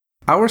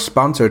Our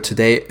sponsor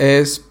today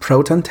is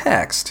Proton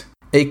Text,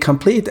 a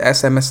complete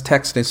SMS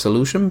texting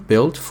solution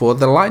built for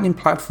the Lightning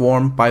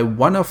platform by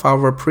one of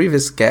our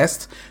previous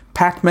guests,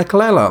 Pat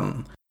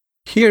McClellan.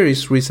 Here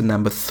is reason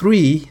number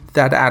 3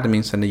 that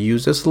admins and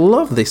users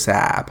love this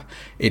app.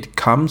 It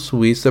comes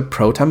with a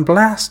Proton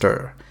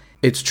Blaster.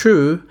 It's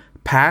true,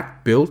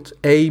 Pat built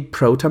a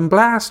Proton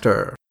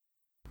Blaster.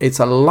 It's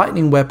a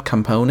Lightning Web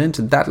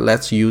component that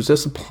lets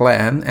users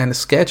plan and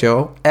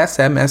schedule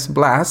SMS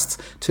blasts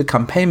to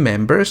campaign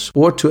members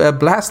or to a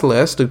blast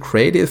list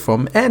created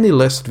from any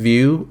list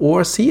view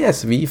or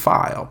CSV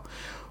file.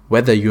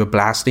 Whether you're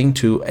blasting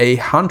to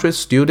 100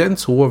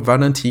 students or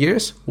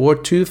volunteers or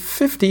to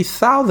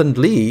 50,000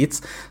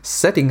 leads,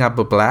 setting up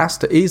a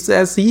blast is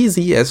as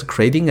easy as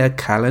creating a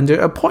calendar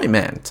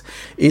appointment.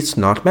 It's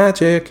not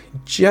magic,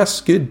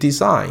 just good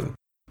design.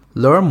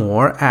 Learn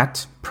more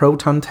at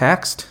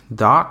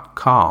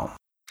protontext.com.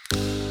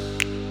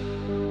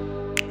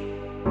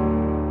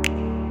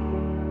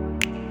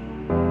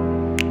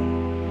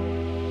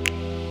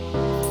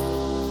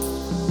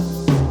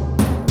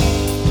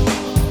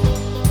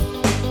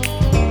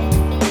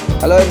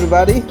 Hello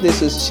everybody,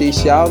 this is Qi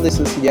Xiao. This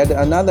is yet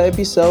another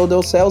episode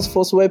of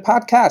Salesforce Way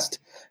podcast.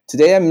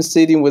 Today I'm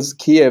sitting with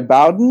Keir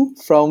Bowden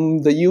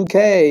from the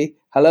UK.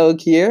 Hello,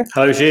 Keir.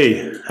 Hello,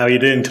 Xi. How are you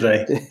doing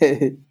today?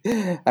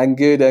 I'm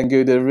good.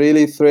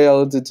 Really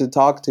thrilled to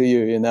talk to you.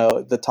 You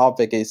know, the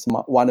topic is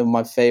one of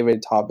my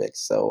favorite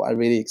topics, so I'm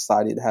really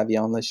excited to have you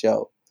on the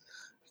show.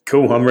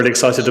 Cool. I'm really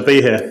excited to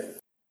be here.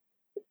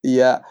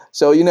 Yeah.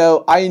 So,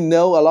 I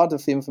know a lot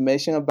of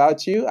information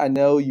about you. I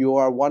know you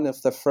are one of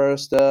the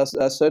first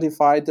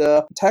certified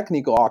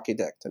technical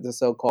architect, the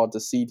so-called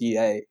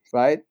CTA,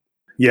 right?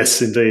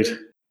 Yes, indeed.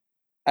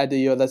 And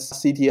you're the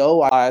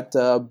CTO at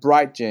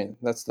BrightGen.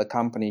 That's the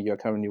company you're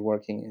currently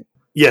working in.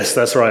 Yes,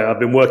 that's right. I've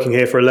been working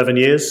here for 11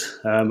 years,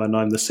 and I've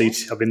been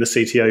the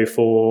CTO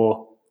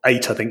for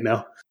 8, I think,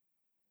 now.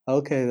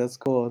 Okay, that's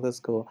cool.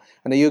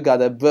 And you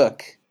got a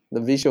book, the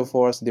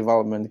Visualforce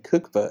Development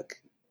Cookbook.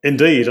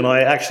 Indeed, and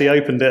I actually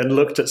opened it and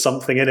looked at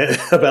something in it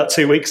about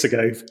 2 weeks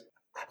ago.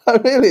 Oh,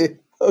 really?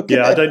 Okay.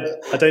 Yeah, I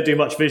don't do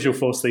much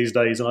Visualforce these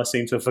days, and I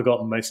seem to have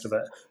forgotten most of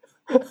it.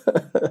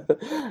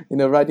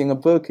 Writing a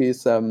book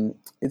is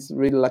it's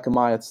really like a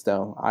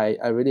milestone. I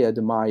really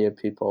admire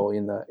people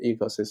in the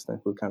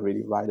ecosystem who can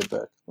really write a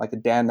book. Like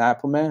Dan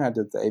Appleman had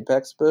the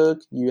Apex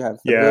book. You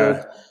have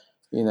the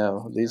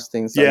book. These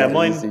things are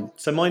not easy.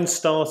 So mine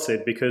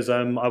started because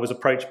I was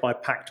approached by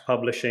Pact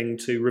Publishing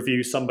to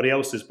review somebody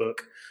else's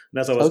book.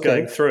 And as I was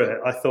going through it,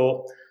 I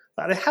thought,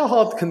 how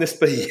hard can this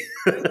be?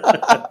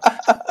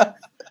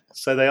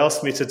 So they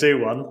asked me to do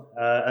one,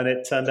 and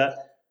it turned out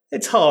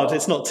it's hard.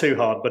 It's not too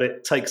hard, but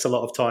it takes a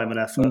lot of time and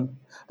effort.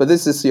 But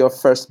this is your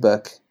first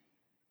book?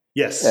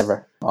 Yes.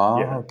 Ever? Oh,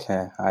 yeah.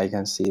 Okay. I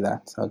can see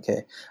that.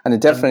 Okay.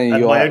 And definitely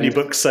and my only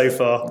book so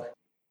far.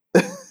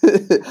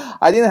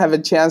 I didn't have a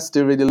chance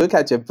to really look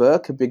at your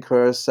book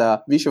because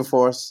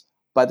Visualforce,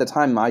 by the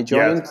time I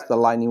joined, the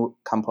Lightning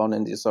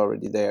component is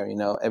already there.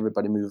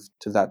 Everybody moved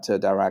to that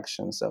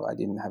direction, so I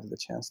didn't have the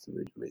chance to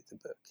really read the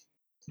book.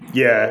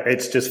 Yeah,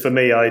 it's just for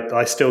me,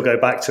 I still go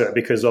back to it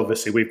because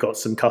obviously we've got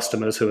some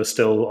customers who are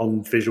still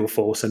on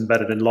Visualforce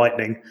embedded in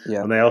Lightning,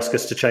 and they ask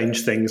us to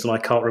change things, and I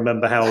can't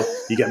remember how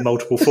you get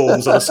multiple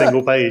forms on a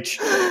single page.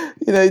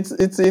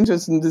 It's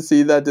interesting to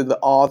see that the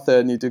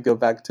author need to go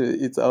back to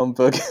its own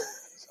book.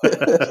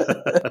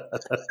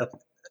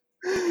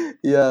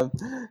 Yeah.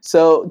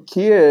 So,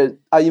 Keir,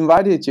 I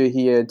invited you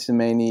here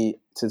to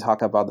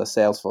talk about the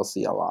Salesforce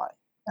CLI,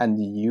 and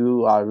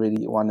you are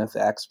really one of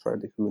the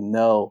experts who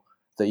know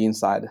the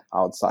inside,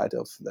 outside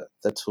of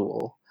the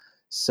tool.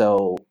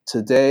 So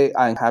today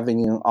I'm having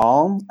you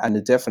on,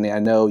 and definitely I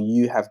know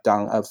you have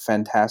done a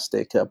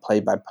fantastic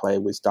play-by-play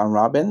with Don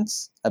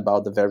Robbins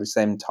about the very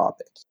same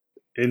topic.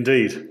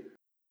 Indeed.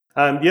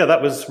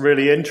 That was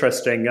really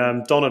interesting.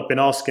 Don had been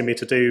asking me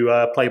to do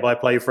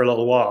play-by-play for a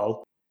little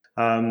while,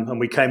 and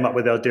we came up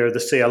with the idea of the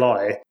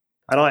CLI.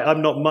 And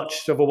I'm not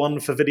much of a one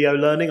for video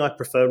learning. I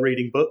prefer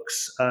reading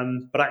books,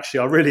 but actually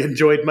I really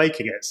enjoyed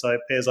making it. So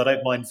it appears I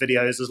don't mind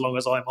videos as long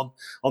as I'm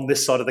on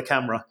this side of the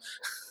camera.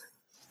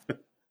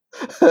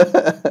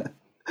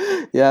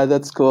 Yeah,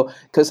 that's cool.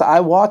 Because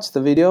I watched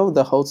the video,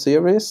 the whole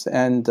series,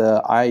 and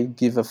I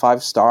give a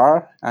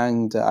 5-star,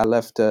 and I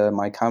left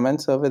my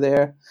comments over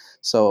there.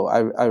 So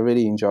I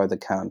really enjoy the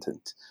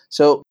content.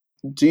 So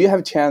do you have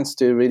a chance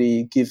to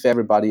really give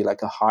everybody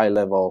like a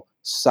high-level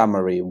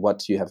summary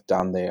what you have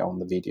done there on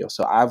the video?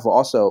 So I've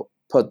also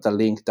put the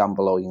link down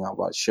below in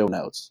our show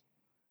notes.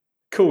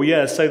 Cool,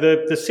 yeah. So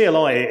the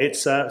CLI,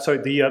 it's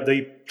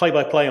the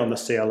play-by-play on the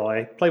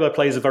CLI.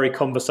 Play-by-play is very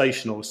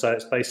conversational. So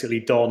it's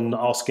basically Don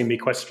asking me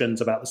questions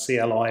about the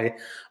CLI,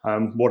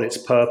 what its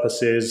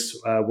purpose is,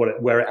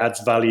 where it adds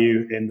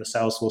value in the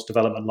Salesforce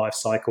development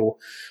lifecycle,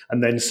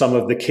 and then some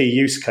of the key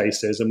use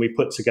cases. And we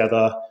put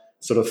together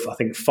sort of, I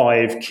think,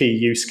 5 key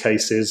use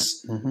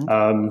cases.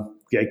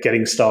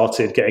 Getting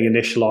started, getting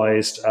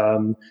initialized,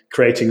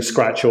 creating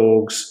scratch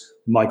orgs,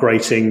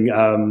 migrating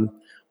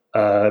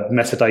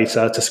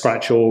metadata to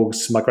scratch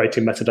orgs,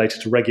 migrating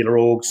metadata to regular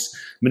orgs,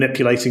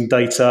 manipulating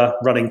data,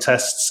 running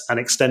tests, and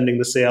extending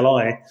the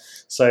CLI.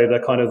 So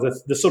they're kind of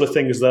the sort of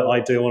things that I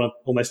do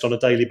almost on a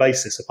daily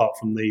basis, apart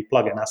from the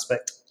plugin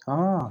aspect.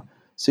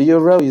 So your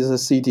role is a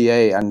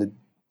CTA, and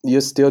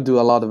you still do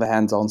a lot of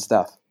hands-on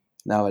stuff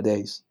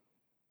nowadays.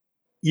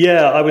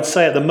 Yeah, I would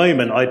say at the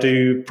moment I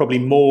do probably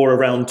more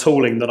around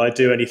tooling than I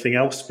do anything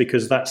else,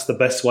 because that's the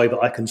best way that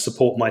I can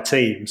support my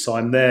team. So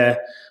I'm there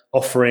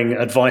offering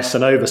advice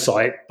and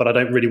oversight, but I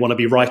don't really want to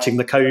be writing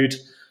the code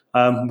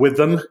with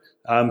them.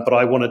 But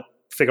I want to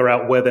figure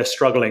out where they're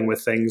struggling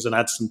with things and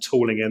add some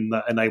tooling in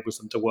that enables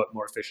them to work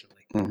more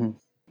efficiently. Mm-hmm.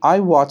 I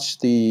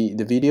watched the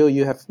video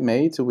you have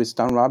made with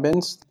Dan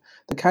Robbins.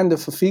 The kind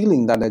of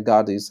feeling that I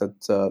got is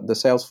that the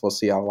Salesforce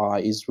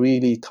CLI is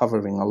really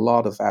covering a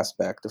lot of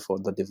aspects for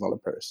the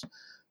developers.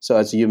 So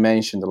as you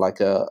mentioned, like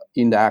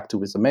interact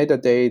with the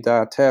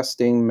metadata,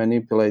 testing,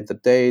 manipulate the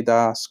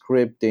data,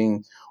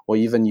 scripting, or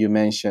even you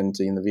mentioned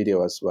in the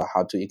video as well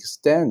how to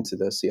extend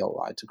the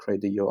CLI to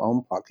create your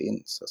own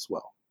plugins as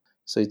well.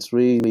 So it's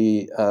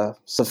really a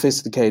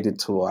sophisticated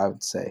tool, I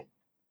would say.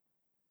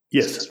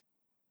 Yes.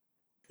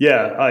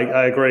 Yeah,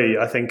 I agree.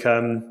 I think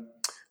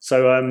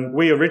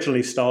we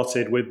originally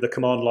started with the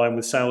command line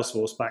with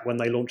Salesforce back when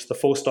they launched the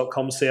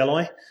Force.com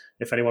CLI,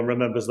 if anyone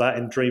remembers that,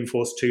 in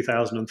Dreamforce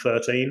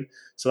 2013.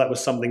 So that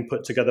was something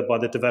put together by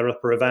the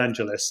developer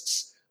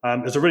evangelists.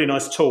 It was a really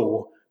nice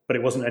tool, but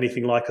it wasn't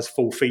anything like as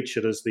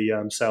full-featured as the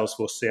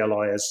Salesforce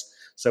CLI is.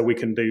 So we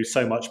can do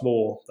so much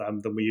more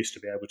than we used to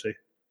be able to.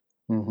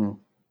 Mm-hmm.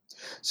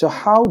 So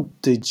how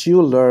did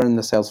you learn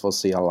the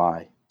Salesforce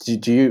CLI?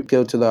 Did you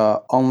go to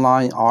the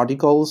online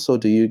articles, or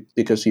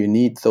because you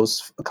need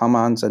those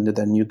commands and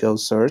then you go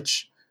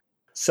search?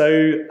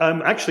 So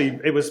actually,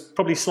 it was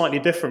probably slightly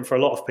different for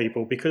a lot of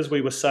people because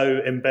we were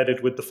so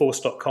embedded with the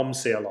Force.com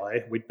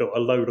CLI. We'd built a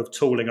load of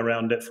tooling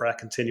around it for our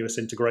continuous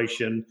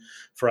integration,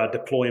 for our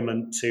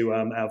deployment to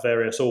our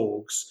various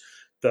orgs,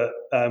 that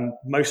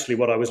mostly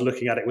what I was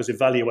looking at, it was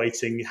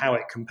evaluating how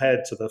it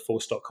compared to the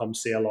Force.com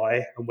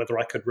CLI and whether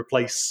I could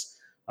replace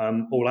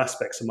all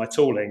aspects of my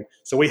tooling.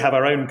 So we have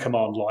our own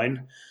command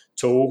line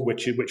tool,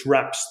 which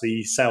wraps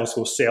the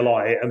Salesforce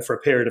CLI, and for a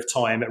period of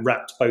time, it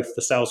wrapped both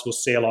the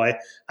Salesforce CLI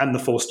and the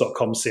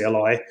Force.com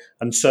CLI,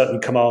 and certain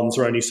commands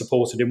are only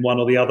supported in one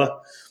or the other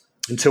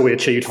until we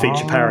achieved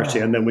feature parity,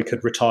 and then we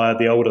could retire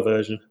the older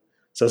version.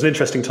 So it was an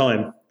interesting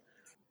time.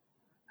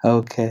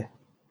 Okay.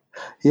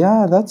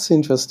 Yeah, that's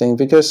interesting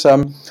because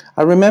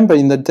I remember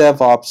in the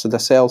DevOps, the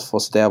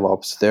Salesforce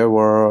DevOps, there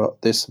were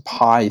this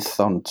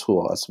Python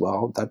tool as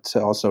well that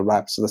also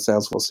wraps the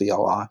Salesforce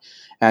CLI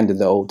and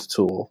the old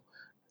tool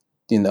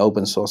in the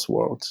open source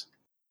world.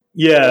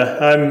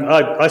 Yeah,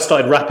 I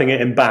started wrapping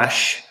it in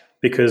Bash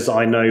because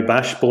I know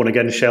Bash, born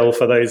again shell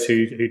for those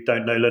who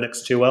don't know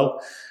Linux too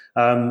well.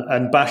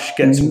 And Bash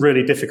gets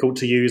really difficult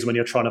to use when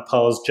you're trying to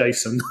parse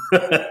JSON.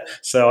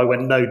 So I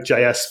went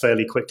Node.js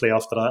fairly quickly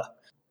after that.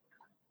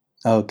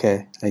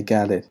 Okay, I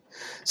got it.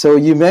 So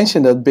you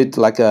mentioned a bit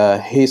like a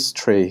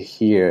history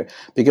here,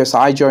 because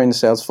I joined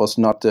Salesforce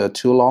not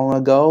too long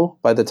ago.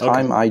 By the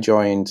time I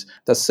joined,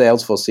 the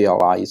Salesforce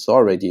CLI is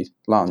already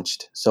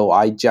launched. So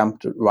I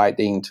jumped right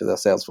into the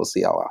Salesforce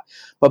CLI.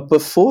 But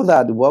before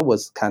that, what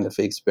was kind of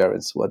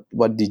experience?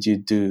 What did you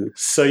do?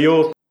 So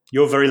you're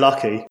very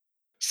lucky.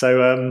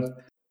 So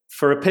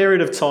for a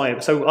period of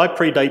time, so I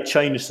predate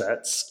change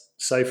sets.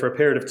 So for a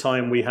period of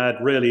time, we had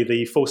really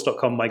the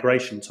Force.com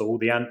migration tool,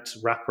 the Ant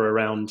wrapper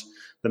around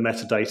the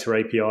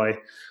metadata API,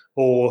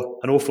 or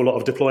an awful lot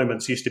of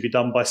deployments used to be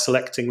done by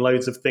selecting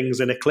loads of things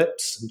in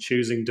Eclipse and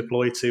choosing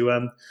deploy to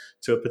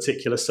a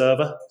particular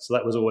server. So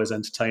that was always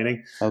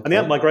entertaining. Okay. And the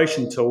Ant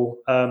migration tool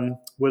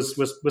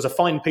was a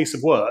fine piece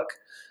of work,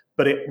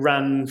 but it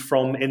ran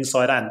from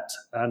inside Ant.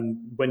 And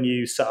when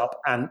you set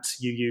up Ant,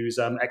 you use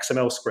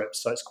XML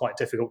scripts. So it's quite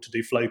difficult to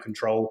do flow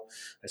control.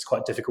 It's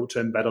quite difficult to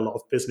embed a lot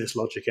of business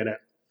logic in it.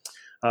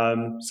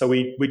 So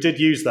we did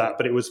use that,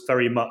 but it was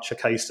very much a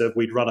case of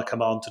we'd run a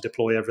command to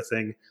deploy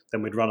everything,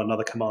 then we'd run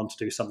another command to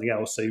do something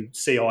else. So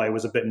CI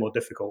was a bit more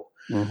difficult.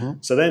 Mm-hmm.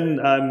 So then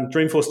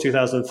Dreamforce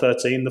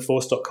 2013, the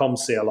Force.com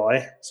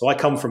CLI. So I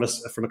come from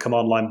a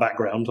command line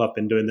background. I've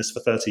been doing this for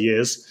 30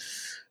 years.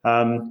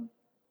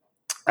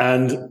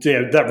 And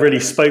that really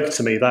spoke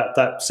to me.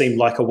 That seemed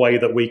like a way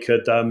that we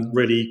could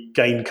really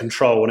gain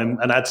control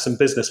and add some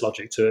business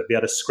logic to it, be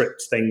able to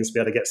script things, be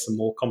able to get some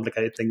more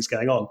complicated things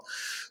going on.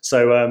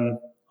 So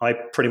I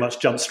pretty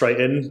much jumped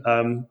straight in,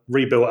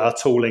 rebuilt our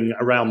tooling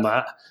around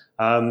that.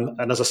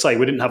 And as I say,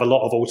 we didn't have a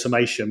lot of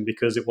automation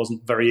because it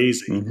wasn't very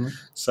easy. Mm-hmm.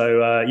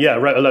 So I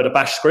wrote a load of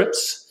Bash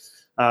scripts.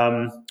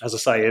 As I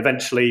say,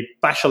 eventually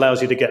Bash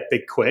allows you to get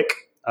big quick.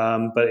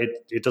 But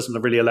it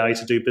doesn't really allow you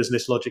to do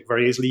business logic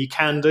very easily. You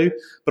can do,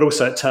 but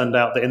also it turned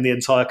out that in the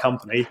entire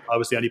company, I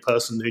was the only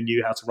person who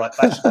knew how to write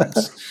Bash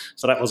scripts.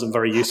 So that wasn't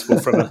very useful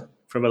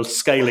from a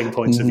scaling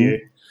point of view.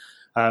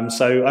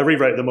 So I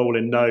rewrote them all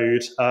in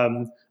Node,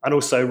 and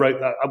also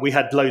wrote that we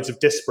had loads of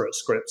disparate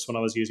scripts when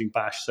I was using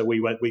Bash. So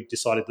we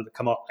decided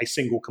that a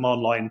single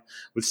command line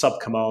with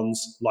subcommands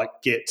like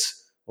git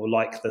or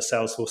like the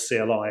Salesforce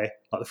CLI,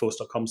 like the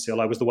Force.com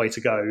CLI, was the way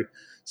to go.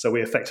 So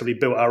we effectively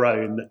built our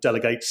own that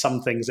delegates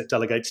some things it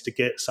delegates to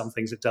Git, some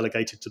things it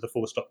delegated to the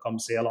Force.com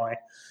CLI.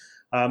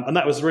 And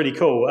that was really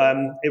cool.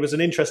 It was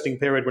an interesting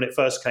period when it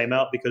first came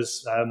out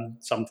because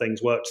some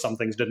things worked, some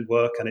things didn't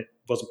work, and it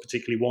wasn't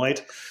particularly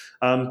wide.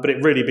 But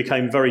it really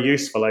became very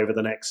useful over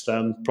the next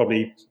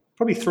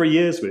probably 3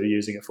 years we were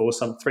using it for,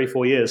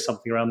 3-4 years,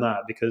 something around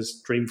that,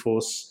 because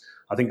Dreamforce,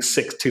 I think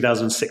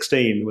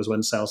 2016 was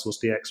when Salesforce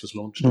DX was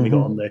launched, and we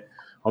got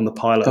on the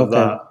pilot of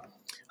that.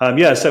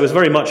 So it was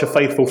very much a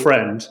faithful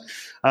friend.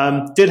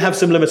 Did have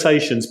some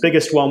limitations.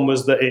 Biggest one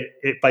was that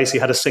it basically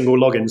had a single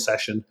login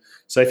session.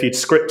 So if you'd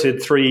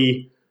scripted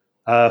 3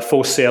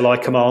 Force CLI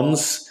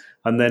commands,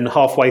 and then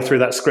halfway through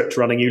that script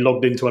running, you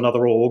logged into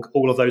another org,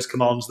 all of those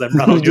commands then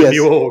ran on your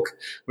new org,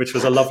 which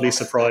was a lovely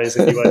surprise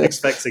if you weren't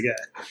expecting it,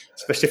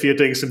 especially if you're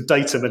doing some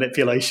data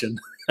manipulation.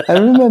 I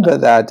remember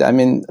that. I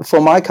mean,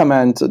 for my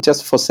command,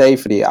 just for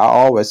safety, I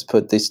always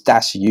put this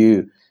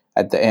 -u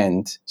at the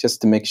end, just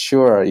to make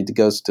sure it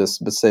goes to a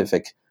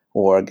specific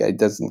org. It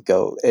doesn't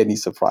go any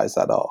surprise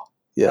at all.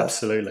 Yeah,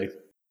 absolutely.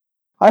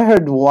 I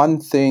heard one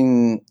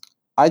thing,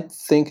 I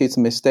think it's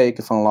a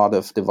mistake from a lot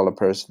of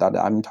developers that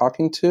I'm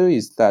talking to,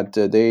 is that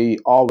they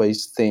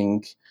always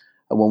think,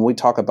 when we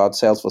talk about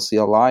Salesforce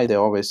CLI, they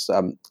always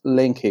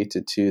link it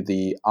to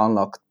the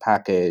unlocked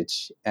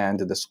package and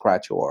the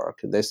Scratch org.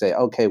 They say,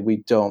 okay,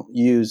 we don't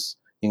use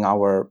in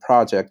our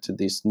project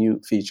these new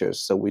features,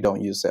 so we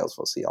don't use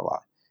Salesforce CLI.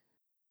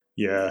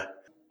 Yeah.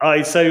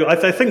 I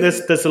think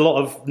there's a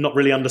lot of not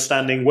really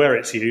understanding where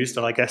it's used,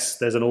 and I guess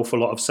there's an awful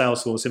lot of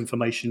Salesforce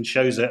information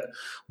shows it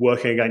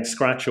working against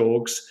Scratch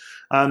orgs.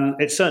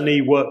 It certainly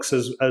works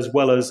as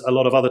well as a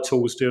lot of other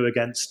tools do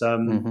against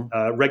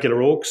regular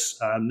orgs.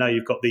 Now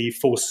you've got the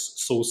force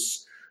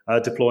source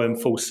deploy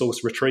and force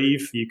source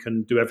retrieve. You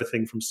can do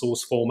everything from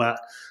source format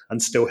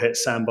and still hit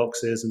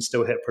sandboxes and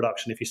still hit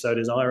production if you so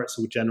desire. It's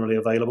all generally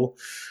available.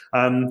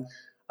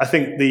 I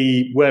think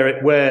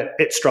where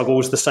it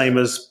struggles, the same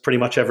as pretty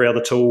much every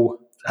other tool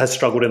has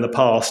struggled in the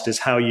past, is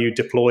how you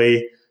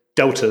deploy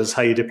deltas,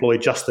 how you deploy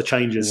just the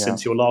changes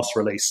since your last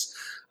release.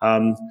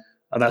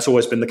 And that's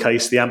always been the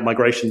case. The AMP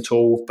migration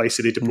tool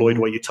basically deployed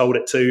what you told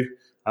it to,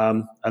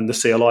 and the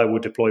CLI will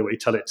deploy what you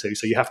tell it to.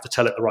 So you have to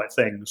tell it the right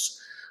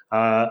things.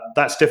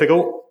 That's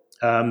difficult.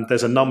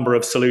 There's a number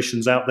of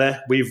solutions out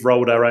there. We've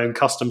rolled our own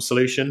custom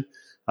solution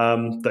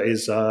that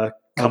is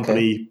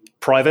company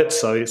private,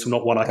 so it's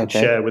not one I can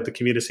share with the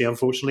community,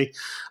 unfortunately.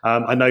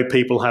 I know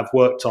people have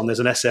worked on, there's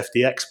an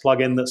SFDX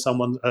plugin that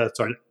someone,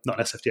 not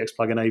an SFDX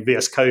plugin, a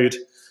VS Code,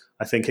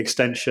 I think,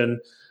 extension.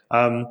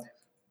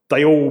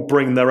 They all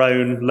bring their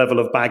own level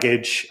of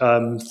baggage.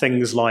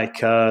 Things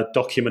like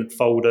document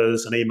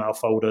folders and email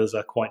folders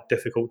are quite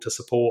difficult to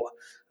support.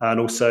 And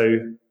also,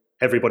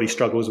 everybody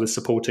struggles with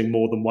supporting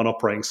more than one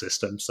operating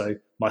system. So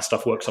my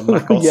stuff works on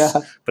macOS,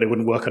 but it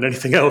wouldn't work on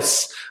anything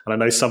else. And I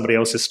know somebody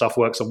else's stuff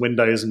works on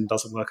Windows and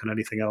doesn't work on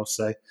anything else.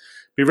 So it'd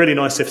be really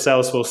nice if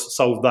Salesforce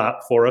solved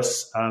that for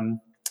us.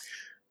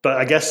 But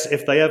I guess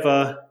if they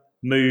ever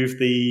move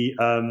the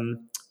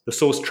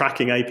source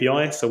tracking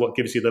API, so what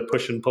gives you the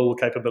push and pull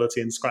capability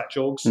in Scratch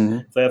orgs,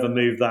 if they ever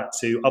move that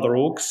to other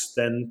orgs,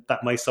 then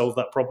that may solve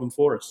that problem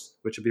for us,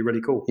 which would be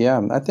really cool.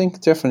 Yeah, I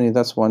think definitely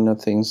that's one of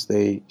the things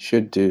they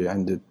should do,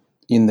 and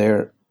in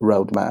their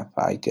roadmap,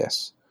 I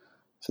guess,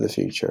 for the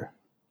future.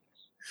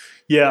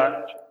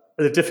 Yeah,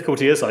 the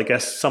difficulty is, I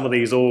guess, some of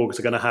these orgs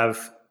are going to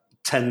have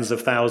tens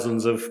of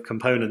thousands of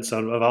components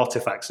of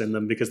artifacts in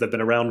them because they've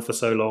been around for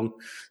so long.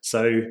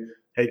 So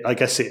I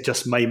guess it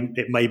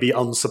may be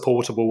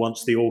unsupportable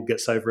once the org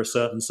gets over a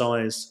certain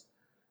size.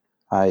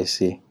 I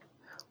see.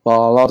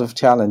 Well, a lot of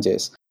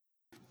challenges.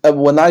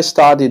 When I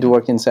started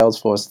working in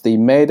Salesforce, the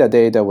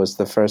metadata was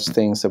the first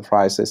thing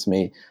surprises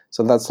me.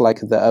 So that's like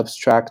the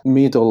abstract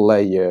middle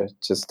layer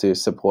just to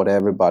support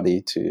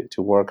everybody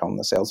to work on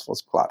the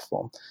Salesforce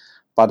platform.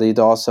 But it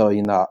also,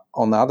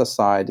 on the other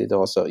side, it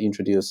also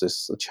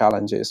introduces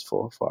challenges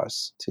for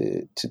us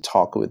to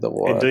talk with the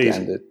org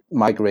and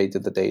migrate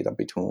the data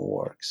between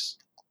orgs.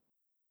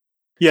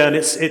 Yeah, and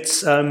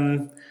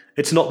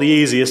it's not the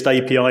easiest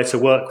API to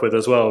work with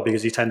as well,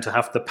 because you tend to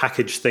have to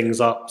package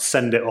things up,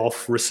 send it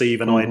off,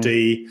 receive an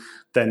ID,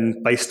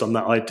 then based on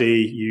that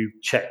ID, you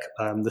check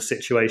the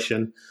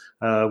situation,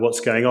 what's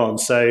going on.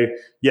 So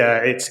yeah,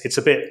 it's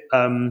a bit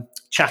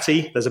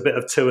chatty. There's a bit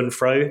of to and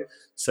fro.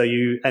 So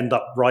you end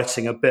up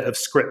writing a bit of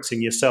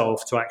scripting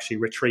yourself to actually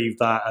retrieve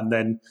that and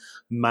then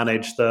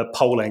manage the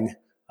polling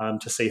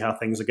to see how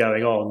things are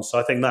going on. So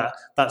I think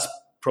that's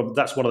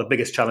one of the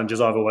biggest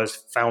challenges I've always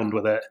found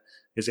with it,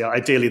 is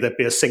ideally there'd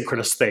be a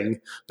synchronous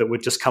thing that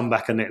would just come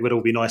back and it would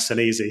all be nice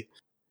and easy.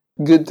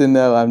 Good to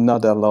know I'm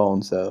not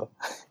alone, so.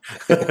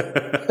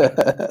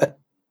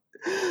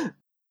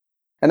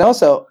 And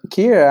also,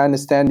 Kier, I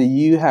understand that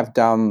you have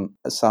done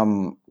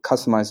some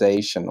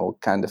customization or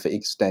kind of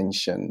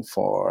extension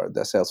for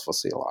the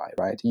Salesforce CLI,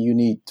 right? You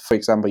need, for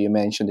example, you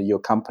mentioned that your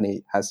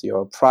company has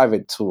your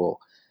private tool.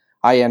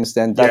 I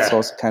understand that's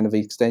also kind of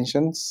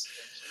extensions.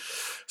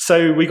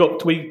 So we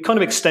kind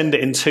of extend it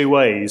in two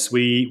ways.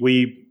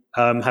 We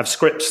have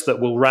scripts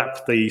that will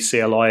wrap the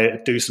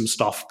CLI, do some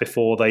stuff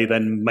before they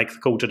then make the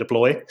call to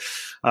deploy.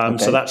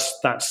 So that's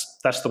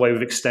the way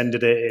we've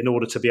extended it in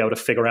order to be able to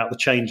figure out the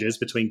changes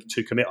between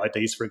two commit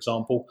IDs, for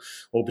example,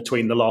 or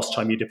between the last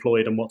time you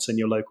deployed and what's in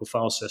your local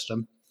file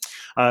system.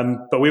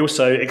 But we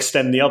also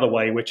extend the other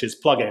way, which is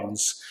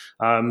plugins.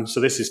 So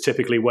this is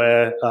typically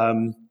where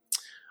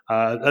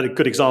a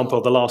good example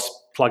of the last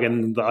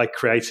plugin that I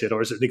created,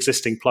 or is it an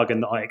existing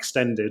plugin that I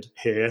extended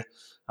here?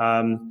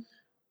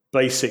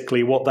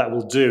 Basically, what that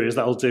will do is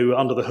that will do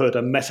under the hood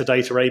a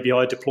metadata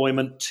ABI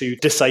deployment to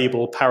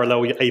disable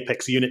parallel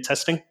Apex unit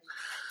testing.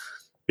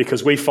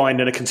 Because we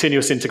find in a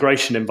continuous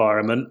integration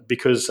environment,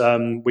 because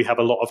we have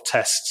a lot of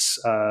tests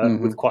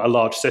with quite a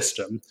large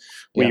system,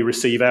 we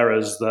receive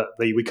errors that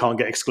we can't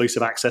get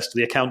exclusive access to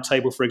the account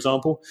table, for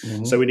example.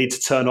 So we need to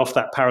turn off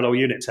that parallel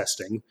unit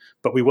testing,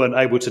 but we weren't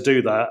able to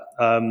do that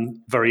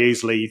very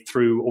easily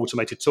through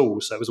automated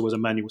tools. So it was always a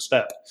manual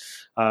step.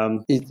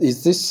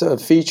 Is this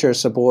feature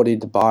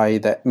supported by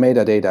the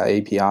metadata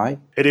API?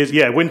 It is,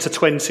 yeah. Winter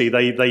 20,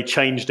 they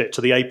changed it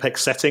to the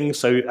Apex settings.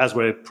 So as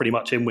we're pretty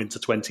much in Winter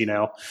 20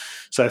 now,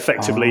 so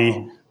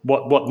effectively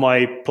what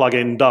my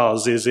plugin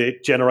does is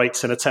it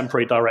generates in a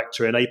temporary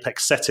directory an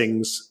Apex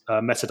settings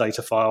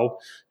metadata file,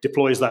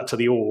 deploys that to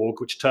the org,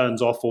 which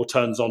turns off or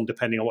turns on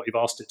depending on what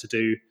you've asked it to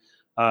do,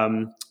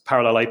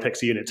 parallel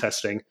Apex unit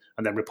testing,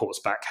 and then reports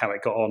back how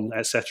it got on,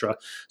 etc.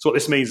 So what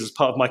this means is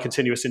part of my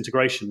continuous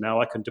integration now,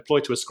 I can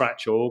deploy to a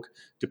Scratch org,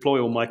 deploy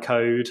all my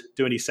code,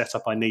 do any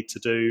setup I need to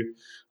do.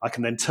 I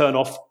can then turn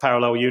off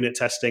parallel unit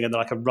testing, and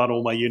then I can run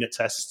all my unit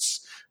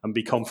tests and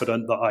be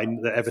confident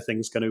that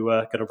everything's going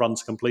to run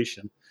to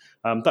completion.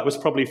 That was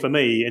probably for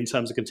me, in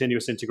terms of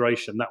continuous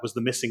integration, that was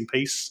the missing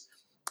piece,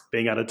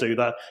 being able to do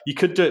that. You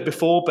could do it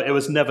before, but it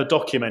was never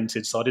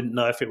documented, so I didn't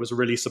know if it was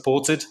really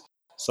supported.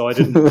 So I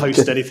didn't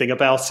post anything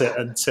about it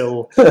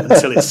until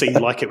it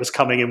seemed like it was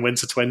coming in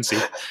Winter 20.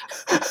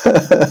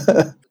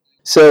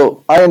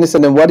 So I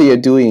understand that what you're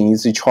doing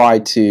is you try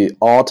to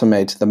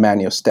automate the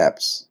manual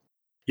steps.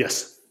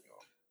 Yes.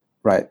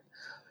 Right.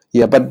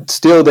 Yeah, but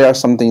still there are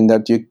something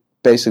that you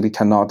basically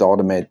cannot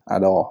automate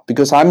at all.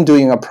 Because I'm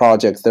doing a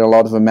project, there are a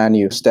lot of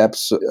manual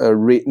steps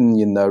written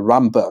in the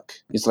run book.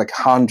 It's like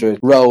 100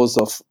 rows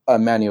of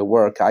manual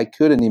work. I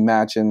couldn't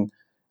imagine.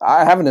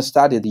 I haven't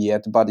studied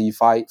yet, but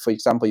for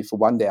example, if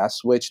one day I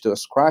switch to a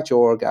Scratch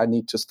org, I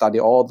need to study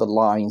all the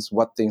lines,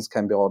 what things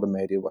can be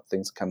automated, what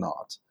things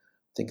cannot.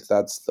 I think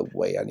that's the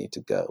way I need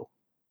to go.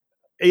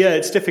 Yeah,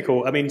 it's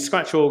difficult. I mean,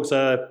 Scratch orgs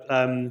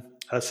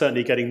are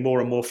certainly getting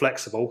more and more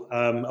flexible.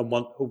 And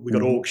we've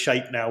got org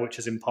shape now, which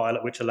is in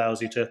pilot, which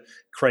allows you to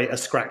create a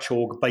Scratch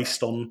org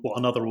based on what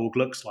another org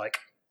looks like.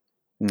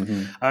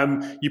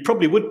 You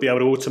probably would be able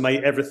to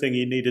automate everything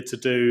you needed to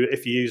do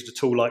if you used a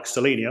tool like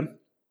Selenium.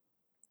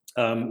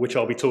 Which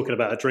I'll be talking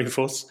about at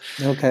Dreamforce.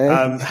 Okay.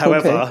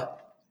 However,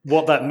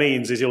 what that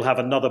means is you'll have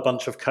another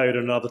bunch of code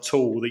and another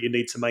tool that you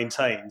need to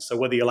maintain. So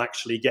whether you'll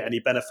actually get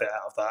any benefit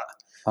out of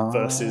that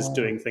versus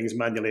doing things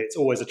manually, it's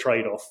always a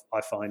trade-off.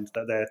 I find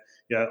that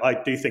I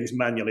do things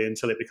manually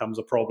until it becomes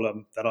a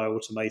problem, then I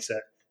automate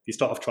it. If you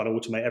start off trying to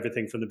automate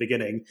everything from the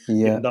beginning,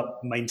 you end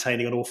up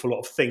maintaining an awful lot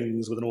of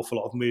things with an awful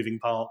lot of moving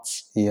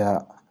parts.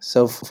 Yeah.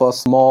 So for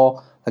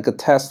small, like a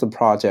test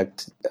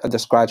project, the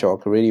Scratch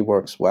org really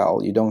works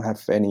well. You don't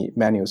have any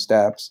manual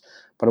steps.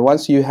 But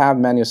once you have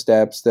manual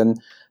steps, then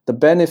the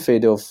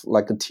benefit of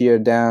like a tear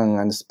down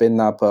and spin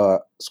up a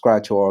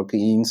Scratch org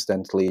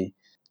instantly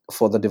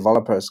for the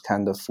developers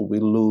we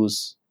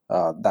lose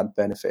that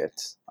benefit.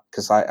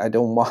 Because I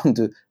don't want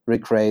to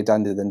recreate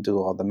and then do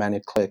all the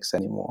manual clicks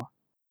anymore.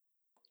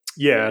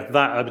 Yeah,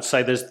 that I would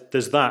say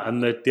there's that,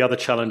 and the other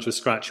challenge with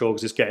Scratch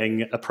orgs is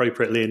getting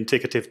appropriately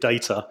indicative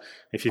data.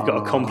 If you've got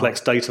a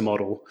complex data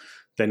model,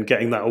 then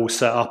getting that all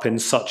set up in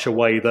such a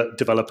way that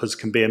developers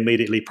can be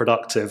immediately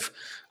productive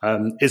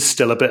is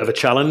still a bit of a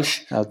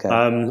challenge. Okay.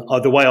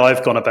 The way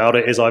I've gone about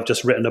it is I've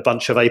just written a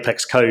bunch of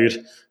Apex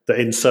code that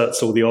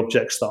inserts all the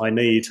objects that I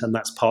need, and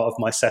that's part of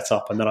my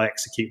setup, and then I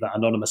execute that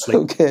anonymously.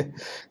 Okay.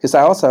 Because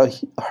I also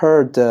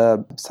heard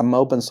some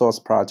open source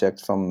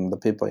projects from the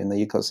people in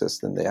the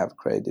ecosystem. They have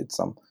created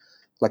some,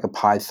 like a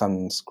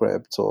Python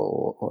script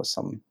or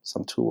some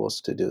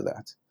tools to do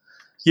that.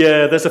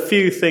 Yeah, there's a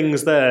few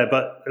things there,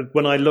 but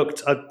when I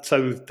looked,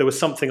 so there was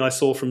something I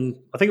saw from,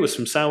 I think it was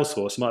from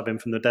Salesforce, it might have been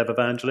from the Dev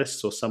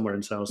Evangelists or somewhere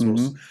in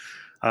Salesforce.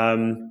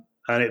 And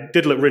it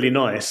did look really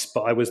nice,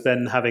 but I was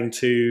then having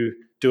to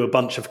do a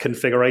bunch of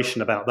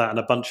configuration about that and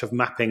a bunch of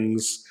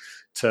mappings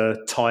to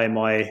tie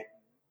my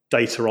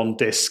data on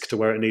disk to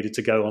where it needed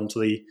to go onto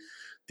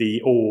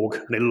the org,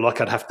 and it looked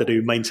like I'd have to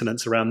do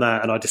maintenance around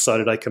that, and I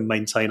decided I can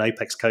maintain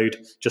Apex code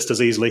just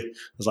as easily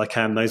as I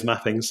can those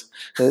mappings.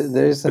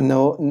 There's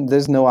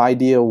no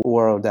ideal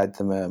world at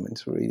the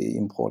moment really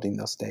importing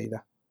those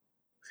data.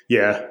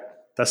 Yeah,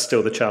 that's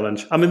still the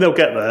challenge. I mean, they'll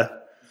get there,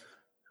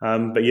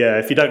 but yeah,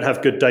 if you don't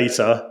have good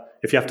data,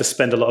 if you have to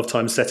spend a lot of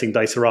time setting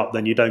data up,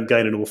 then you don't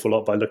gain an awful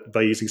lot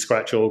by using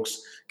Scratch orgs,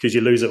 because you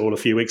lose it all a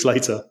few weeks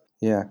later.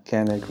 Yeah,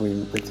 can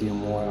agree with you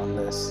more on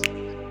this.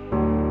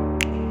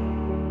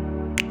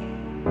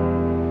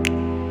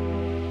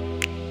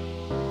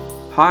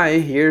 Hi,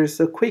 here's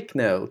a quick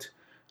note.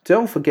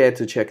 Don't forget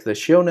to check the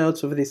show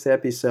notes of this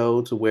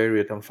episode where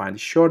you can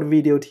find short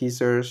video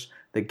teasers,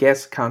 the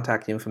guest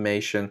contact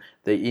information,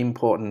 the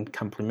important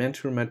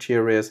complementary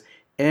materials,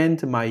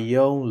 and my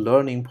own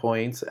learning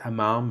points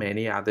among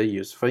many other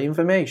useful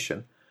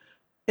information.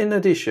 In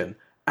addition,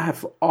 I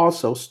have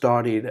also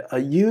started a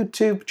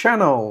YouTube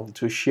channel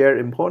to share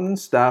important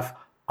stuff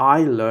I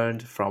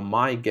learned from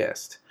my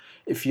guests.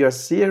 If you're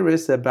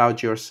serious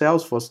about your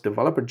Salesforce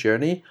developer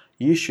journey,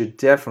 you should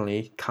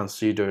definitely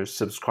consider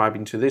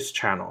subscribing to this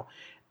channel.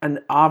 And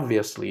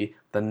obviously,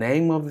 the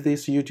name of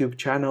this YouTube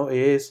channel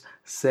is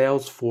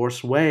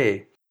Salesforce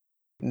Way.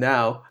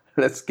 Now,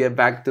 let's get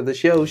back to the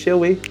show, shall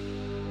we?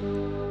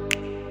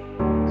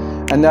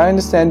 And I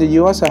understand that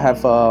you also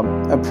have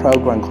a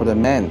program called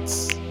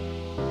MENTS.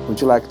 Would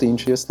you like to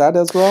introduce that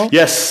as well?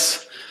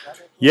 Yes,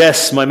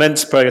 my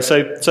MENTS program.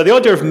 So the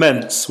idea of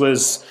MENTS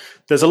was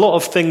there's a lot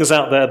of things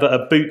out there that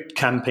are boot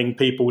camping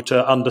people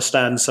to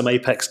understand some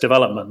Apex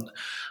development.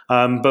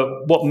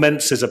 But what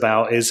MENTS is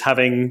about is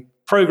having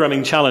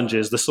programming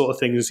challenges, the sort of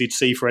things you'd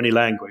see for any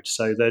language.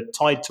 So they're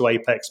tied to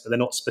Apex, but they're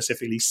not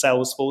specifically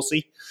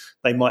Salesforce-y.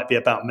 They might be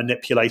about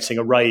manipulating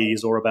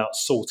arrays or about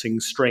sorting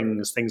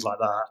strings, things like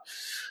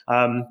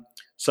that.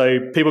 So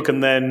people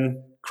can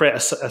then create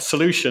a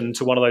solution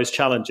to one of those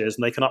challenges,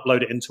 and they can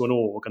upload it into an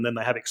org, and then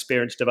they have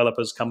experienced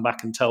developers come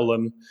back and tell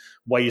them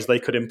ways they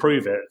could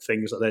improve it,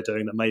 things that they're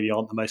doing that maybe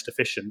aren't the most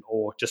efficient,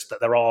 or just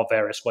that there are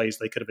various ways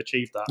they could have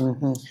achieved that.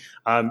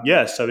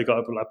 Mm-hmm. So we've got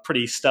a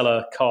pretty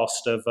stellar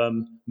cast of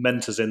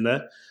mentors in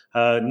there,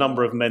 a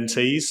number of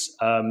mentees.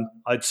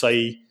 I'd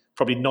say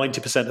probably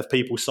 90% of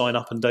people sign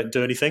up and don't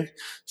do anything.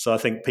 So I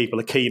think people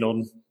are keen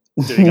on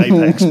doing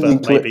Apex,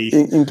 but maybe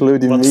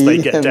including once me,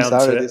 they get down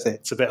to it,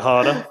 it's a bit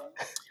harder.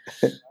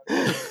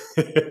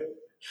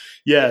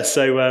 Yeah,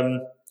 so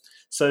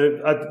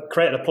I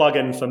created a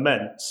plugin for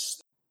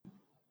MENTS.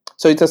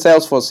 So it's a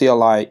Salesforce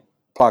CLI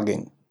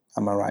plugin,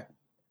 am I right?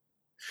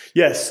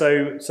 Yes,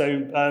 so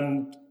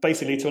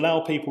basically to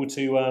allow people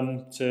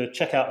to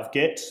check out of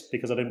Git,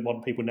 because I didn't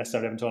want people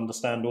necessarily having to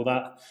understand all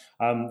that,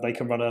 they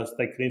can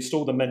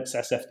install the MENTS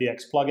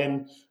SFDX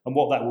plugin, and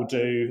what that will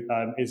do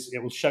is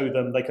it will show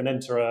them, they can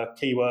enter a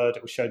keyword,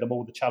 it will show them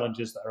all the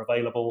challenges that are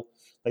available.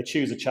 They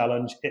choose a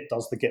challenge, it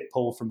does the Git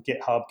pull from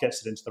GitHub,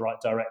 gets it into the right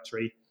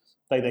directory.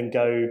 They then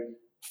go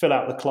fill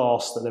out the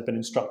class that they've been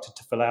instructed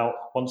to fill out.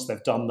 Once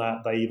they've done that,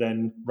 they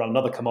then run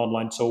another command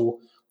line tool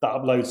that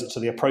uploads it to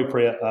the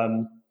appropriate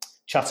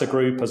chatter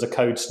group as a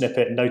code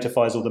snippet, and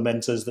notifies all the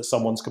mentors that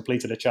someone's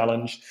completed a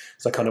challenge.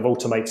 So it kind of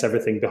automates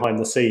everything behind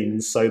the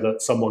scenes so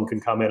that someone can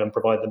come in and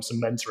provide them some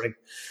mentoring.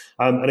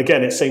 And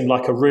again, it seemed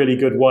like a really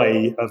good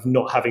way of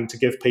not having to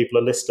give people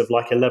a list of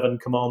like 11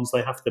 commands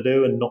they have to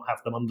do and not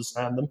have them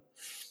understand them.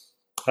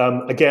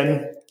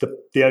 Again,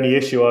 the only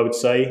issue I would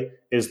say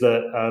is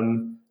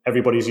that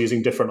everybody's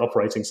using different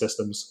operating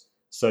systems.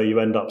 So you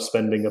end up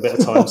spending a bit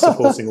of time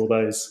supporting all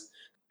those.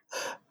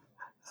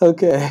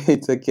 Okay,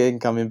 it's again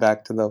coming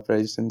back to the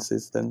operation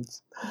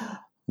systems.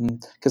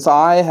 Because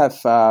I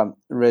have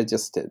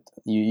registered.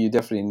 You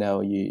definitely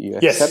know, you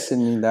accepted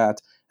me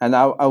that. And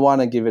I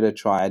want to give it a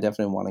try. I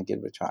definitely want to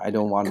give it a try. I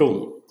don't want to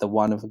be the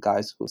one of the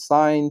guys who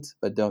signed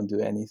but don't do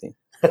anything.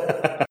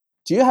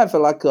 Do you have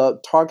like a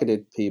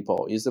targeted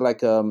people? Is it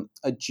like a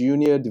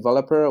junior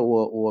developer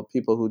or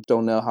people who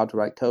don't know how to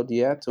write code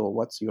yet? Or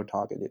what's your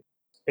targeted?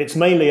 It's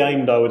mainly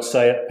aimed, I would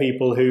say, at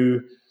people who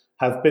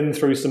have been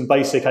through some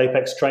basic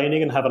Apex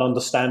training and have an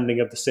understanding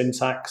of the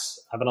syntax,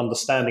 have an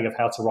understanding of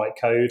how to write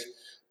code,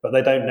 but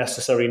they don't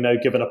necessarily know,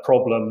 given a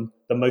problem,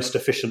 the most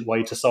efficient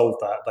way to solve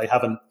that. They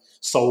haven't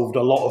solved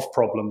a lot of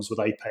problems with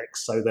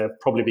Apex, so they'll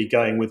probably be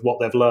going with what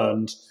they've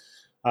learned.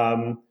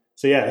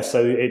 So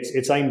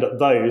it's aimed at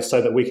those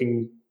so that we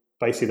can,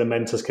 basically the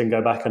mentors can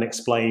go back and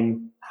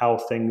explain how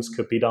things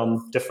could be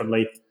done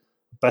differently,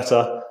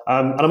 better.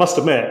 And I must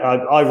admit,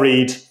 I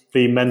read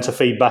the mentor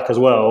feedback as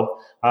well,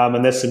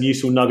 and there's some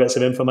useful nuggets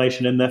of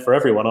information in there for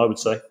everyone, I would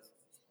say.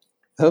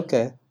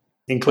 Okay.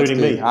 Including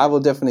me. I will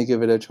definitely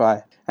give it a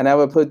try. And I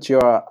will put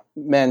your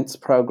MENTS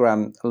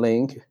program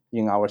link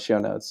in our show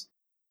notes.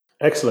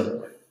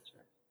 Excellent.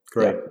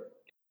 Great. Yeah.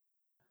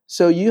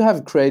 So you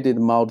have created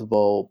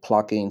multiple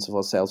plugins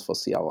for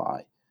Salesforce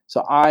CLI.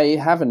 So I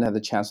haven't had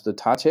the chance to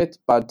touch it,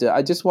 but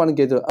I just want to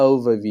get an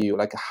overview,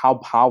 like how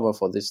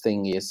powerful this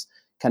thing is.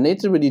 Can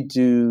it really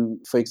do,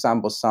 for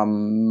example,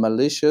 some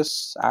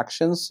malicious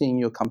actions in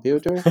your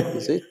computer?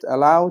 Is it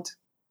allowed?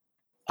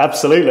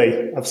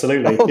 Absolutely.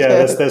 Okay.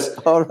 Yeah. There's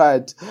all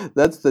right.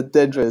 That's the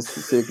dangerous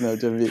signal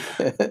to me.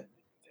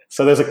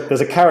 So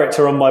there's a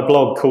character on my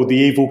blog called the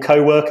Evil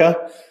Coworker.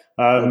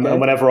 And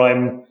whenever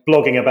I'm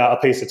blogging about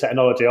a piece of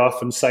technology, I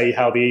often say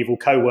how the evil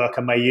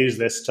coworker may use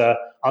this to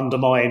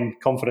undermine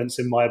confidence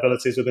in my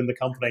abilities within the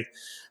company.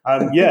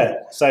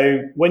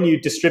 So when you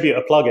distribute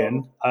a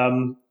plugin,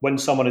 when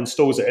someone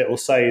installs it, it will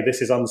say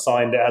this is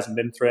unsigned, it hasn't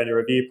been through any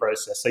review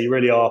process. So you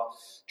really are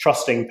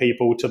trusting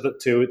people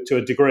to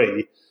a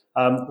degree.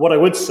 What I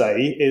would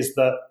say is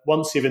that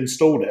once you've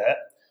installed it,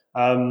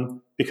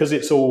 because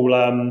it's all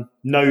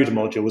node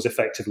modules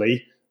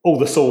effectively, all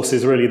the source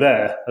is really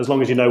there as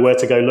long as you know where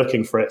to go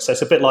looking for it. So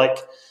it's a bit like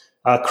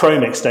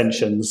Chrome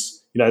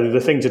extensions.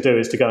 The thing to do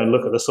is to go and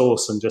look at the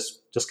source and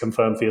just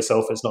confirm for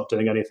yourself it's not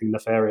doing anything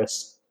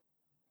nefarious.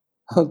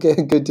 Okay,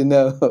 good to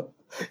know.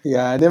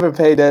 Yeah, I never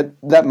paid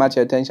that much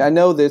attention. I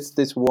know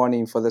this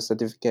warning for the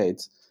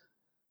certificates,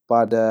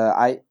 but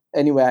I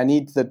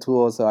need the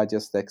tool, so I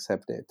just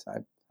accept it.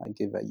 I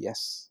give a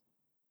yes.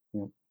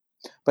 Yeah.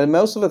 But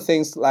most of the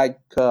things, like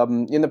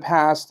in the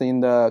past,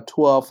 in the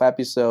 12th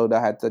episode,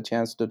 I had the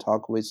chance to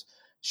talk with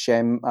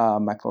Shane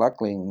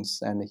McLaughlin,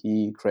 and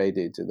he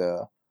created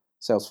the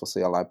Salesforce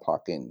CLI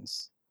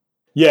plugins.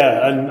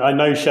 Yeah, and I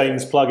know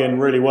Shane's plugin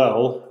really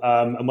well.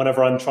 And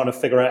whenever I'm trying to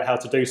figure out how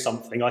to do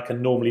something, I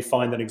can normally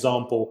find an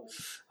example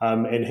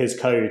in his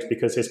code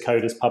because his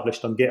code is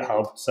published on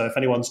GitHub. So if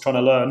anyone's trying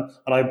to learn,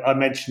 and I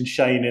mentioned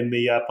Shane in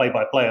the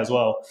play-by-play as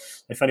well,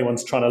 if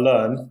anyone's trying to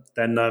learn,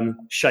 then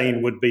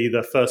Shane would be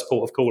the first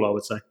port of call, I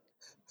would say.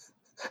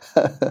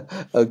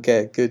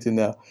 Okay, good to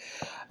know.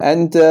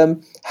 And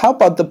how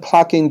about the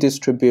plugin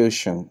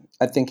distribution?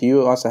 I think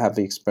you also have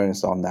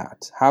experience on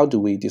that. How do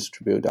we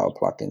distribute our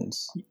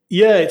plugins?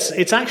 Yeah,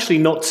 it's actually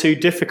not too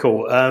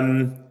difficult.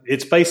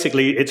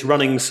 It's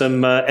running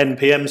some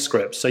NPM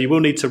scripts. So you will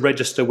need to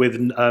register with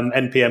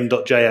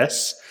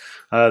npm.js,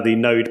 the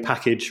node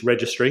package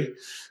registry.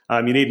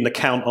 You need an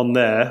account on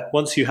there.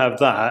 Once you have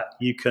that,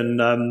 you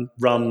can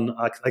run,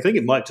 I think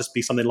it might just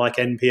be something like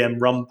npm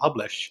run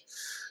publish.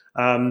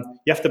 You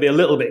have to be a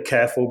little bit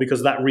careful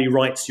because that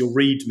rewrites your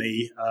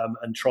README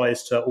and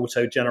tries to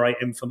auto-generate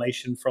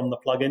information from the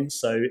plugin.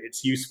 So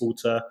it's useful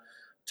to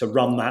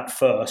run that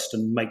first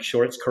and make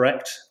sure it's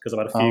correct, because I've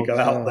had a few go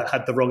out that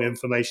had the wrong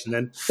information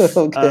in.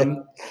 Okay.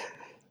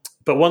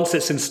 But once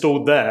it's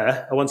installed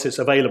there, or once it's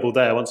available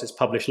there, once it's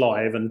published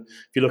live, and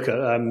if you look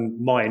at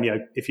mine,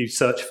 if you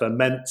search for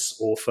Ments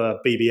or for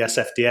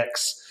BBS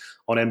FDX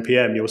on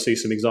NPM, you'll see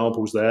some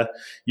examples there.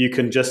 You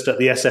can just, at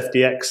the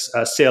SFDX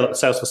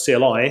Salesforce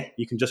CLI,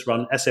 you can just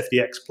run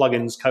SFDX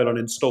plugins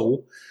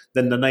 :install,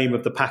 then the name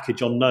of the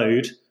package on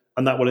Node,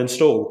 and that will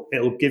install.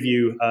 It'll give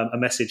you a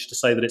message to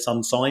say that it's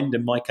unsigned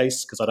in my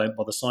case, because I don't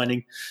bother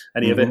signing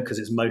any of it because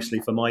it's mostly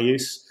for my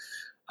use.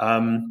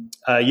 And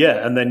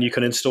then you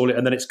can install it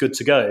and then it's good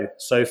to go.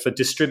 So for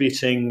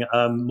distributing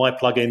my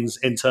plugins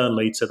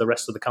internally to the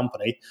rest of the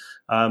company,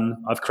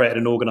 I've created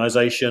an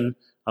organization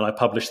and I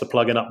publish the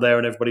plugin up there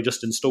and everybody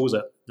just installs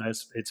it.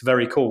 It's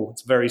very cool.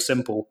 It's very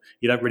simple.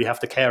 You don't really have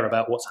to care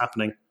about what's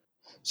happening.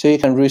 So you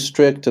can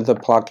restrict the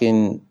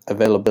plugin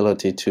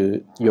availability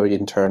to your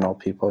internal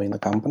people in the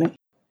company?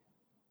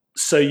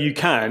 So you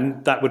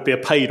can. That would be a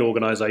paid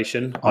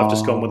organization. I've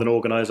just gone with an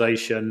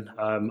organization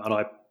and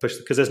I push,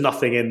 because there's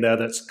nothing in there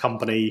that's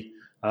company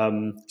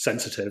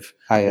sensitive.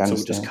 It's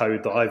all just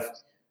code that I've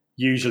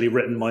usually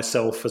written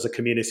myself as a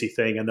community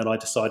thing, and then I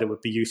decided it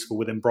would be useful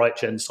within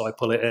BrightGen, so I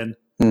pull it in.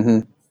 Mm-hmm.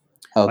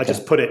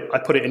 Okay. I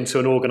put it into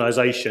an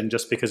organization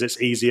just because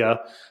it's easier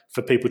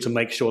for people to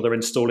make sure they're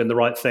installing the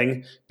right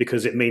thing,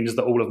 because it means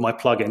that all of my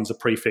plugins are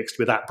prefixed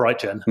with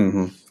 @BrightGen.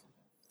 Mm-hmm.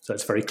 So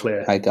it's very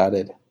clear. I got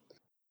it.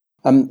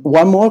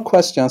 One more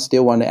question I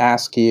still want to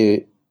ask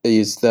you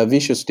is the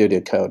Visual Studio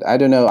Code. I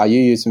don't know, are you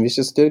using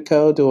Visual Studio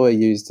Code or are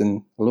you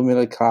using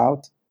Illuminated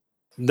Cloud?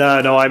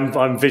 No,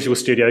 I'm Visual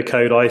Studio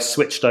Code. I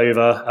switched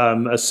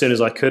over as soon as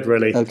I could,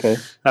 really. Okay.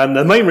 And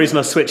the main reason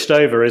I switched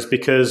over is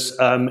because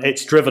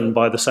it's driven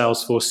by the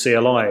Salesforce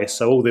CLI.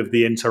 So all of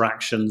the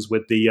interactions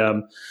with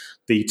the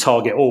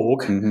target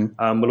org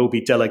will all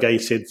be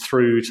delegated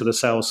through to the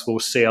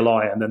Salesforce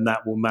CLI, and then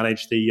that will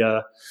manage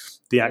the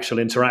actual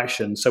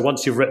interaction. So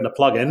once you've written a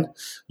plugin,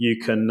 you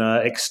can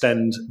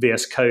extend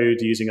VS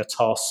Code using a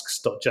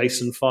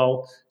tasks.json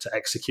file to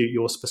execute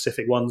your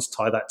specific ones,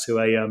 tie that to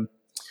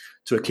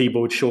a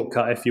keyboard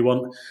shortcut if you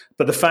want.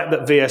 But the fact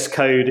that VS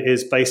Code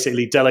is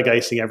basically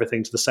delegating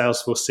everything to the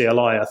Salesforce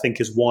CLI, I think,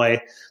 is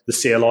why the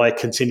CLI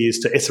continues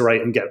to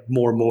iterate and get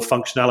more and more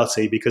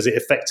functionality, because it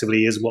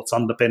effectively is what's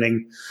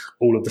underpinning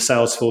all of the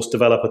Salesforce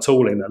developer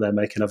tooling that they're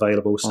making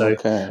available. So,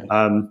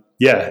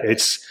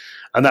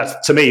 and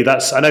that's, to me,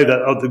 that's, I know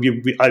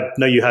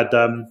you had,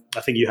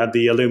 I think you had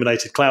the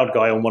Illuminated Cloud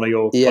guy on one of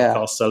your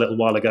podcasts a little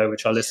while ago,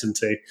 which I listened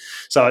to.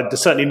 So I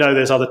certainly know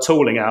there's other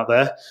tooling out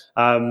there.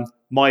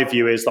 My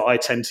view is that I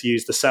tend to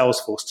use the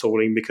Salesforce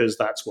tooling because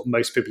that's what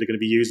most people are going to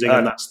be using,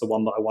 and that's the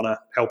one that I want to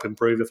help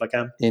improve if I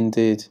can.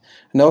 Indeed.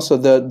 And also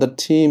the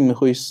team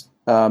who is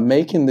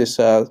making this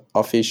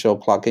official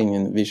plugin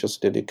in Visual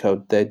Studio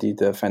Code, they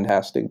did a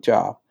fantastic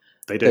job.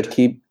 They did.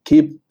 They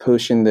keep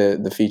pushing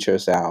the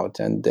features out,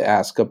 and they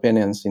ask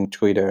opinions in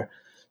Twitter.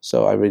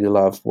 So I really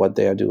love what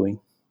they are doing.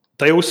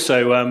 They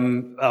also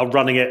are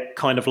running it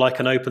kind of like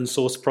an open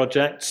source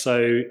project.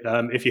 So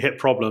if you hit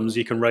problems,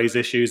 you can raise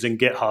issues in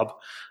GitHub.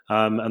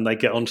 and they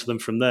get onto them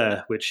from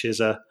there, which is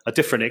a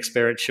different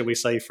experience, shall we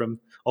say, from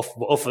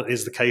often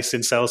is the case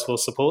in Salesforce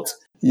support.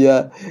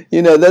 Yeah,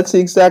 that's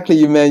exactly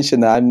you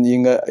mentioned. I'm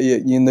in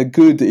a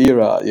good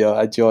era.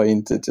 I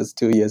joined just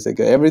 2 years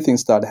ago. Everything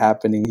started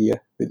happening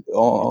here.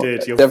 You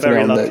did. You're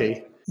very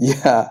lucky.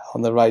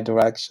 On the right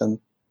direction.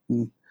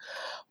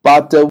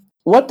 But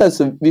what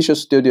does Visual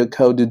Studio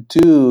Code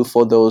do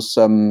for those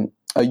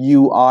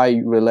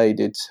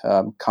UI-related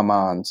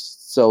commands?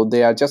 So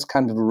they are just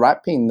kind of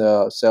wrapping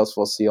the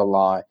Salesforce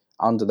CLI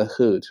under the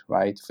hood,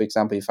 right? For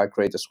example, if I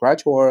create a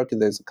scratch work,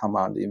 there's a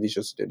command in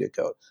Visual Studio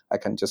Code I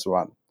can just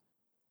run.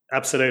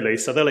 Absolutely.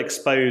 So they'll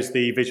expose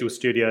the Visual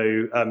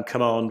Studio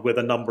command with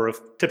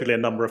typically a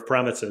number of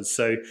parameters.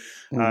 So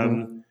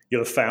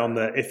you'll have found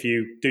that if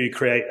you do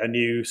create a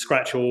new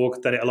scratch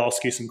org, then it'll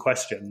ask you some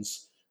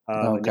questions.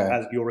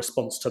 As your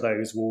response to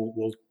those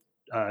will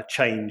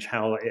change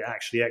how it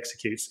actually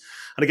executes.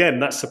 And again,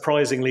 that's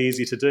surprisingly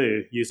easy to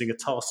do using a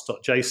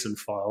task.json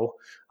file.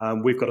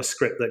 We've got a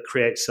script that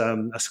creates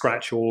a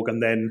scratch org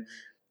and then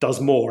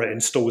does more. It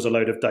installs a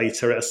load of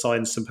data, it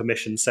assigns some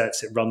permission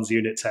sets, it runs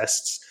unit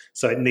tests.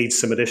 So it needs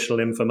some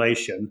additional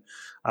information.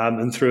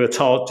 And through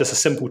just a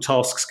simple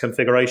tasks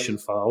configuration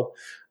file,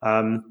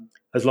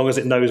 as long as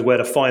it knows where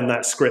to find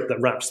that script that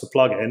wraps the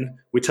plugin,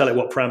 we tell it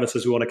what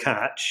parameters we want to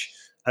catch,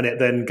 and it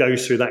then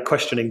goes through that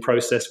questioning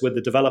process with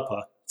the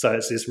developer. So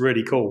it's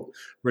really cool.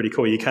 Really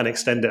cool. You can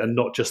extend it and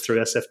not just through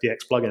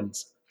SFDX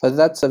plugins. But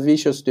that's a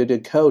Visual Studio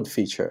Code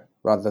feature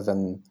rather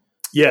than...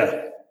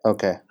 Yeah.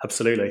 Okay.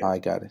 Absolutely. I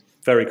got it.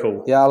 Very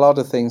cool. Yeah, a lot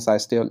of things I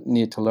still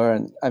need to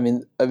learn. I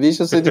mean,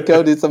 Visual Studio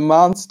Code is a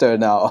monster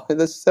now.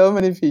 There's so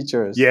many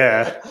features.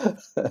 Yeah.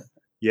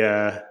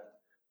 Yeah.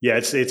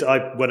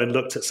 I went and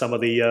looked at some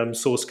of the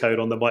source code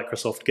on the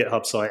Microsoft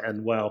GitHub site,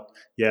 and wow,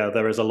 yeah,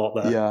 there is a lot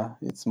there. Yeah,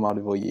 it's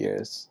multiple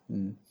years.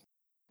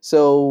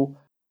 So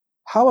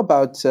how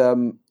about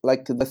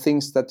the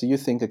things that you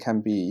think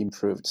can be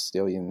improved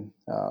still in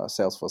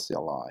Salesforce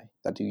CLI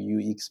that you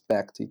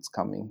expect it's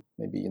coming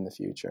maybe in the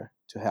future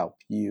to help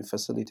you,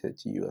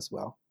 facilitate you as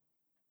well?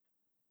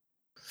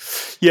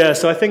 Yeah,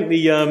 so I think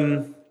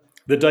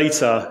the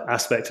data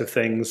aspect of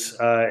things,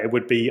 it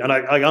would be, and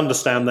I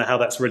understand how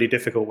that's really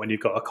difficult when you've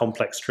got a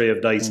complex tree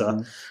of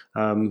data.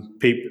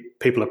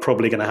 People are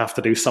probably going to have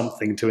to do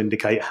something to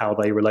indicate how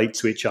they relate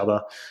to each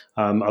other.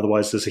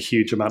 Otherwise, there's a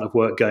huge amount of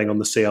work going on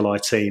the CLI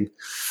team.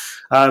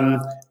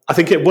 I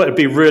think what would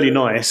be really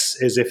nice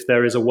is if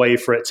there is a way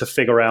for it to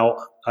figure out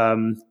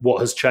what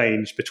has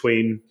changed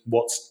between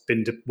what's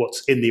in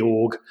the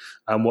org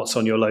and what's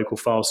on your local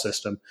file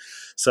system.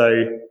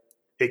 So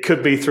it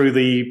could be through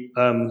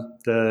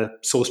the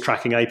source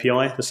tracking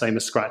API, the same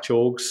as Scratch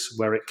orgs,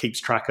 where it keeps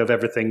track of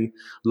everything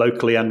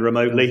locally and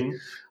remotely.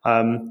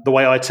 The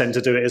way I tend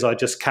to do it is I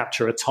just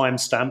capture a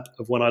timestamp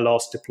of when I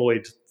last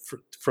deployed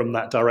from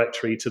that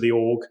directory to the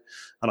org,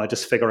 and I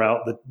just figure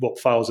out what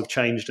files have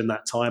changed in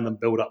that time and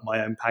build up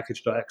my own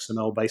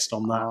package.xml based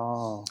on that.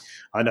 Oh.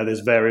 I know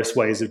there's various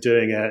ways of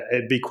doing it.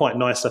 It'd be quite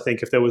nice, I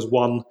think, if there was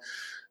one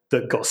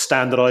that got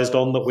standardized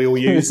on that we all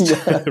used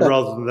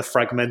rather than the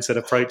fragmented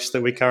approach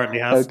that we currently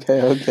have.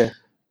 Okay.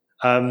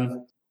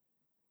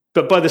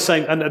 But by the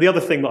same, and the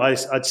other thing that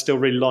I'd still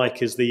really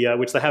like is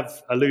which they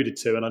have alluded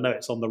to, and I know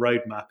it's on the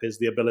roadmap, is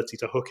the ability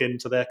to hook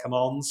into their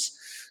commands.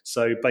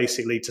 So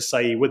basically to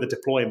say with a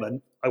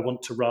deployment, I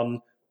want to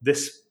run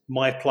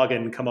my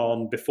plugin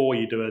command before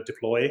you do a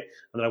deploy, and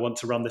then I want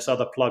to run this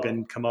other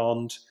plugin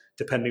command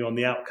depending on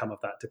the outcome of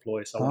that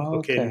deploy. So I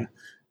want to hook in,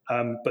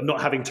 but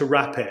not having to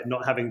wrap it,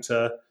 not having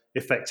to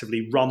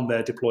effectively run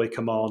their deploy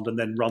command and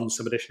then run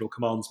some additional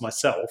commands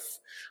myself.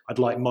 I'd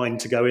like mine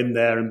to go in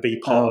there and be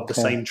part of the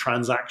same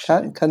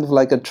transaction. Kind of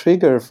like a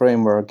trigger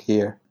framework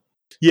here.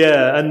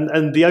 Yeah,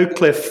 and the Oak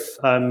Cliff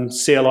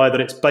CLI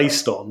that it's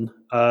based on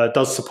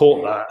does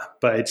support that,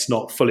 but it's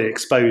not fully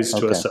exposed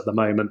to us at the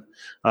moment.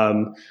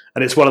 And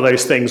it's one of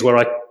those things where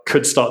I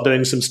could start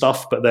doing some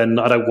stuff, but then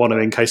I don't want to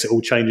in case it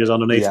all changes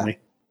underneath me.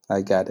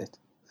 I get it.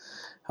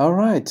 All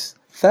right.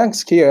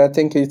 Thanks, Keir. I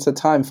think it's a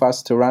time for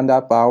us to round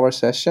up our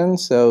session.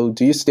 So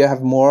do you still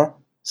have more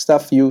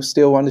stuff you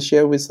still want to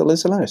share with the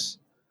listeners?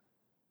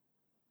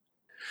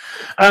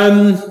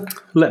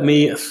 Let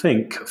me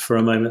think for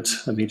a moment.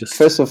 Let me just...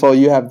 First of all,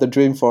 you have the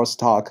Dreamforce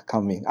talk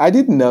coming. I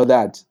didn't know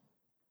that.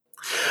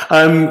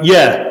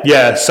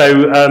 Yeah.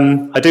 So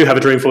I do have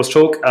a Dreamforce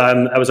talk.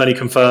 I was only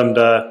confirmed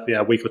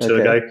a week or two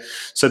ago.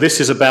 So this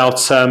is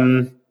about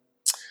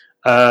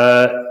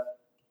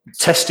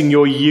testing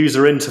your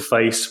user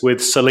interface with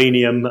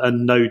Selenium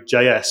and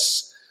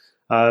Node.js.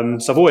 So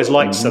I've always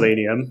liked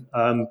Selenium,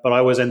 but I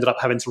always ended up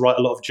having to write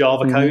a lot of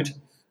Java code,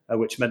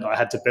 which meant I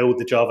had to build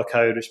the Java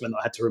code, which meant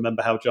I had to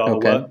remember how Java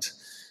worked.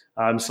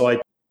 So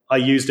I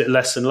used it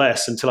less and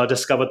less until I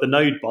discovered the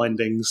Node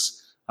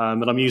bindings,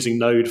 and I'm using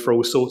Node for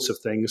all sorts of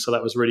things. So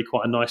that was really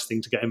quite a nice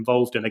thing to get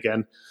involved in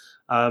again.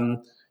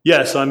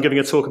 So I'm giving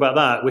a talk about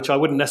that, which I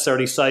wouldn't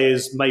necessarily say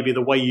is maybe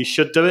the way you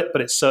should do it, but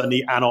it's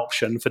certainly an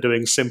option for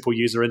doing simple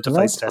user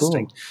interface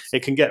testing. Cool.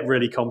 It can get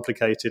really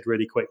complicated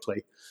really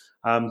quickly.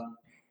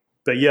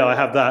 But yeah, I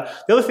have that.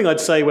 The other thing I'd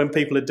say when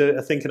people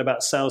are thinking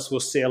about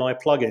Salesforce CLI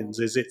plugins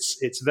is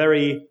it's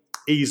very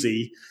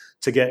easy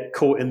to get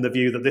caught in the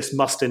view that this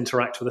must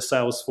interact with a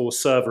Salesforce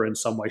server in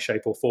some way,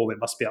 shape, or form. It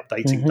must be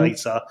updating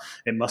data.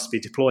 It must be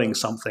deploying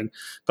something.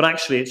 But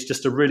actually, it's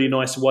just a really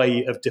nice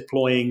way of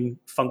deploying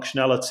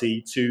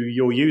functionality to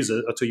your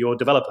users or to your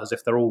developers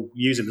if they're all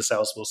using the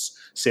Salesforce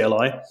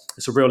CLI.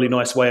 It's a really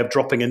nice way of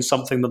dropping in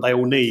something that they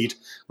all need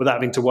without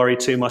having to worry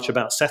too much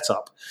about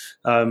setup.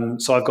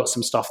 So I've got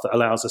some stuff that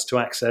allows us to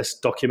access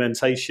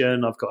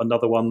documentation. I've got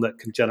another one that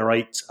can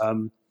generate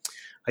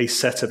a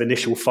set of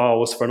initial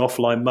files for an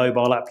offline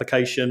mobile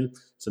application.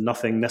 So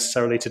nothing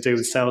necessarily to do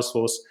with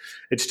Salesforce.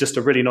 It's just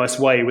a really nice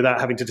way without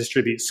having to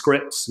distribute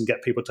scripts and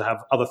get people to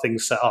have other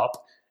things set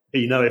up.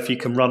 If you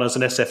can run as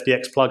an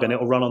SFDX plugin, it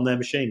will run on their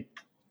machine.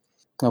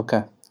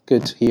 Okay,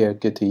 good to hear.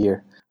 Good to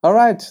hear. All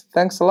right,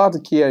 thanks a lot,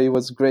 Keir. It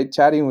was great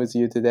chatting with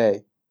you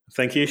today.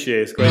 Thank you,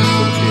 Xu. It's great to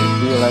talk to you.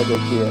 See you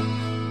later, Keir.